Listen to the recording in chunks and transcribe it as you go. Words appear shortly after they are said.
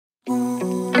Down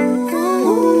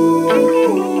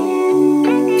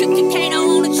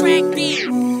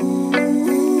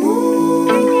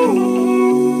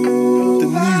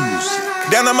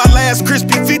on my last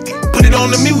crispy 50, put it on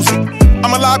the music.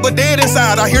 I'm alive but dead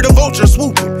inside, I hear the vulture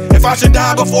swooping. If I should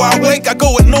die before I wake, I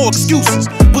go with no excuses.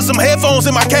 Put some headphones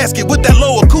in my casket with that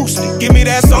low acoustic. Give me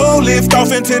that soul lift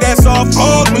off into that soft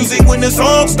fog music. When the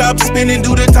song stops spinning,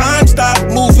 do the time stop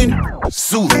moving?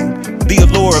 Soothing, the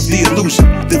allure of the illusion,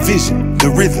 the vision, the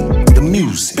rhythm, the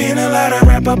music. Been a lot of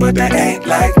rapper, but that ain't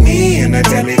like me. In the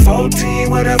Tele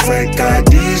 14 with a fake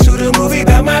ID. Shoot a movie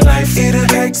about my life, it'll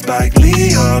take Spike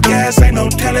Lee. All gas, ain't no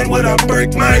telling what a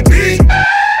break might be.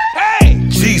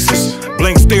 Jesus,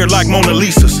 blank stare like Mona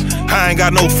Lisa's. I ain't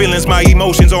got no feelings, my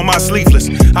emotions on my sleeveless.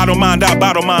 I don't mind, I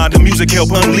bottle mind, the music help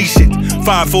unleash it.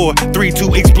 5, 4, 3,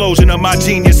 2, explosion of my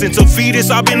genius. Since a fetus,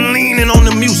 I've been leaning on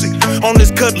the music. On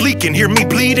this cut leaking, hear me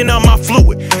bleeding on my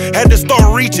fluid. Had to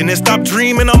start reaching and stop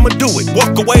dreaming, I'ma do it.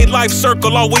 Walk away, life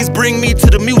circle, always bring me to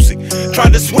the music.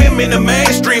 Tried to swim in the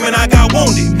mainstream and I got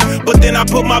wounded. But then I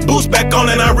put my boots back on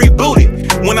and I rebooted.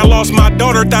 When I lost my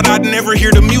daughter, thought I'd never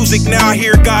hear the music. Now I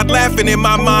hear God laughing in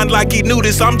my mind like he knew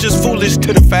this. I'm just foolish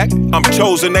to the fact I'm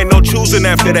chosen, ain't no choosing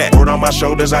after that. Word on my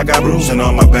shoulders, I got bruising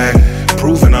on my back.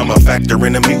 Proving I'm a factor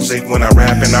in the music when I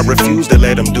rap. And I refuse to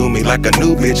let them do me like a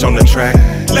new bitch on the track.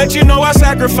 Let you know I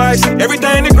sacrifice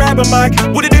everything to grab a mic.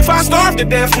 Would it if I starve to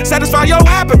death? Satisfy your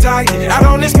appetite. Out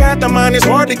on this path of mine, it's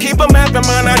hard to keep a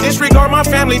mastermind. I disregard my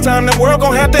family time, the world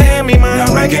gon' have to hand me mine.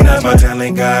 I'm ranking up by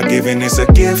telling God, giving it's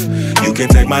a gift. You can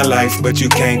take my life, but you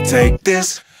can't take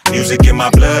this. Music in my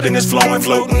blood and it's flowing,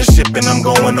 floating the ship. And I'm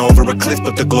going over a cliff,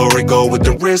 but the glory go with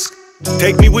the risk.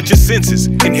 Take me with your senses,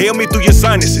 inhale me through your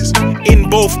sinuses. In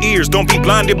both ears, don't be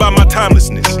blinded by my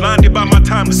timelessness. Blinded by my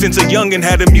timelessness. Since a youngin'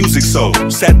 had a music soul.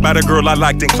 Sat by the girl I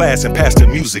liked in class and passed a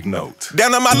music note.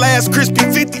 Down on my last crispy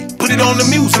 50, put it on the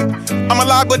music. I'm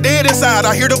alive but dead inside,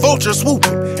 I hear the vulture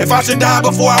swooping. If I should die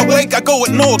before I wake, I go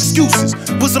with no excuses.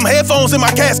 Put some headphones in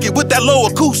my casket with that low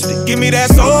acoustic. Give me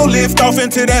that soul lift off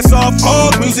into that soft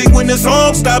fog music. When the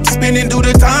song stops spinning, do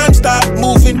the time stop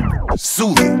moving?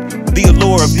 Soothing, the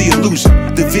allure of the illusion,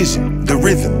 the vision, the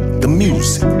rhythm, the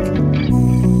music.